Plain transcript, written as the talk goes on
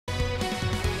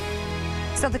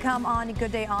Still to come on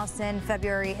Good Day Austin,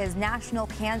 February is National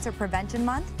Cancer Prevention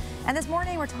Month. And this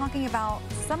morning we're talking about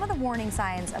some of the warning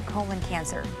signs of colon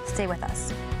cancer. Stay with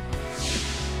us.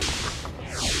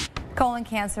 Colon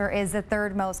cancer is the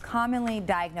third most commonly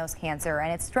diagnosed cancer,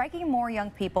 and it's striking more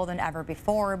young people than ever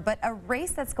before. But a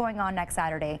race that's going on next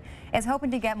Saturday is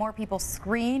hoping to get more people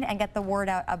screened and get the word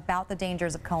out about the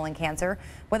dangers of colon cancer.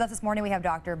 With us this morning, we have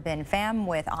Dr. Binh Pham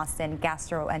with Austin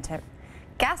Gastroenterology.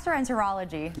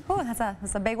 Oh,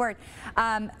 that's a big word.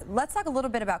 Let's talk a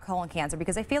little bit about colon cancer,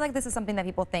 because I feel like this is something that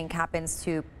people think happens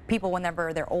to people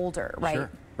whenever they're older, right? Sure,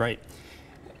 right.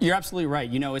 You're absolutely right.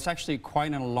 You know, it's actually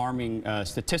quite an alarming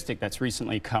statistic that's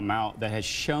recently come out that has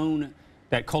shown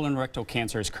that colorectal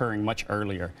cancer is occurring much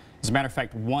earlier. As a matter of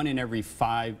fact, 1 in every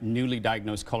 5 newly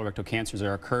diagnosed colorectal cancers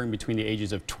are occurring between the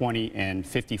ages of 20 and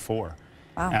 54.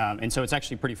 Wow. And so it's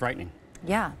actually pretty frightening.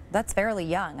 Yeah, that's fairly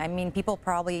young. I mean, people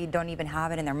probably don't even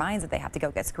have it in their minds that they have to go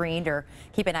get screened or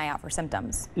keep an eye out for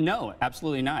symptoms. No,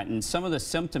 absolutely not. And some of the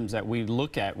symptoms that we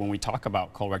look at when we talk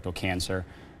about colorectal cancer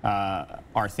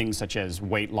are things such as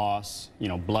weight loss,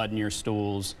 blood in your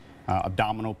stools,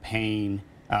 abdominal pain,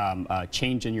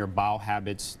 change in your bowel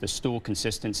habits, the stool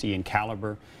consistency and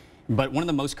caliber. But one of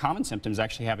the most common symptoms is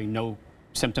actually having no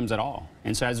symptoms at all.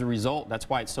 And so as a result, that's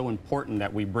why it's so important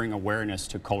that we bring awareness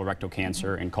to colorectal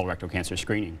cancer and colorectal cancer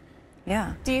screening.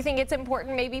 Yeah. Do you think it's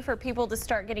important maybe for people to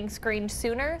start getting screened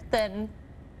sooner than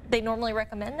they normally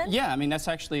recommend then? Yeah, I mean, that's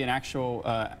actually an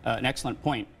excellent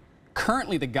point.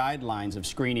 Currently, the guidelines of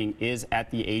screening is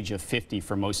at the age of 50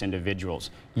 for most individuals.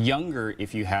 Younger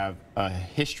if you have a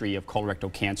history of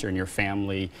colorectal cancer in your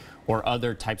family or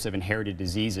other types of inherited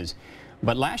diseases.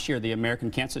 But last year, the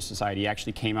American Cancer Society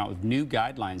actually came out with new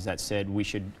guidelines that said we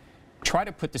should try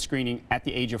to put the screening at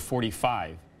the age of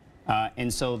 45.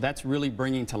 And so that's really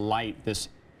bringing to light this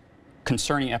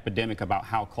concerning epidemic about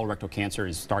how colorectal cancer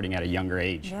is starting at a younger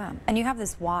age. Yeah, and you have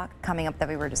this walk coming up that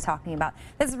we were just talking about.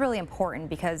 This is really important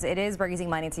because it is raising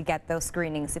money to get those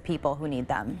screenings to people who need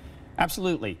them.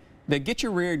 Absolutely. The Get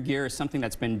Your Rear Gear is something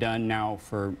that's been done now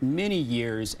for many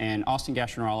years, and Austin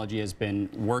Gastroenterology has been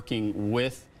working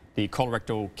with the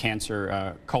Colorectal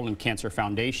Cancer, Colon Cancer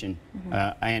Foundation.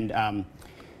 The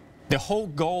whole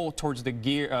goal towards the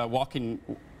gear,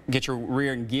 Get Your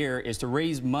Rear Gear is to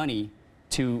raise money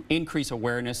to increase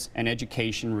awareness and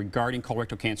education regarding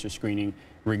colorectal cancer screening,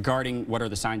 regarding what are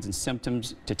the signs and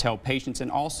symptoms to tell patients,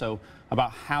 and also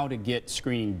about how to get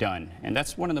screening done. And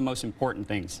that's one of the most important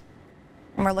things.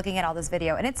 And we're looking at all this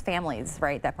video, and it's families,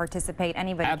 right, that participate.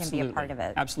 Anybody Absolutely. can be a part of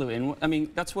it. Absolutely. And I mean,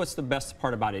 that's what's the best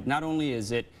part about it. Not only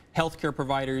is it healthcare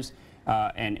providers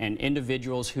and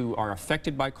individuals who are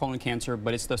affected by colon cancer,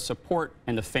 but it's the support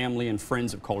and the family and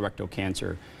friends of colorectal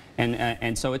cancer.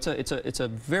 And so it's a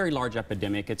very large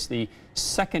epidemic. It's the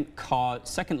second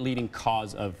leading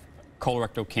cause of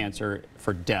colorectal cancer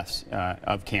for deaths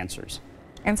of cancers.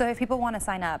 And so if people want to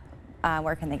sign up,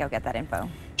 where can they go get that info?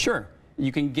 Sure.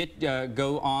 You can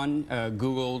go on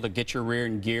Google the Get Your Rear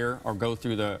Gear, or go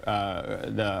through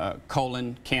the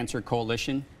Colon Cancer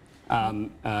Coalition.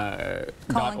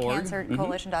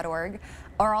 ColonCancerCoalition.org,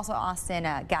 or also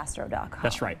AustinGastro.com.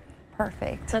 That's right.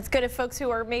 Perfect. So that's good if folks who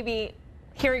are maybe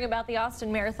hearing about the Austin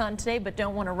Marathon today but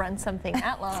don't want to run something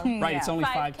that long. Right, yeah. It's only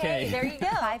 5K. There you go.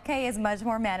 5K is much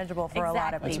more manageable for a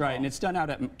lot of people. That's right, and it's done out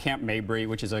at Camp Mabry,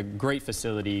 which is a great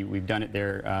facility. We've done it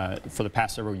there for the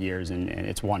past several years, and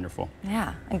it's wonderful.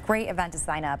 Yeah, a great event to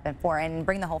sign up and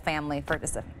bring the whole family for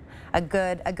just a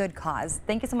good cause.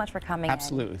 Thank you so much for coming.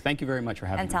 Absolutely. Thank you very much for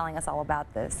having me. And telling us all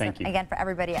about this. Thank you. Again, for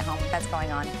everybody at home, that's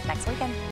going on next weekend.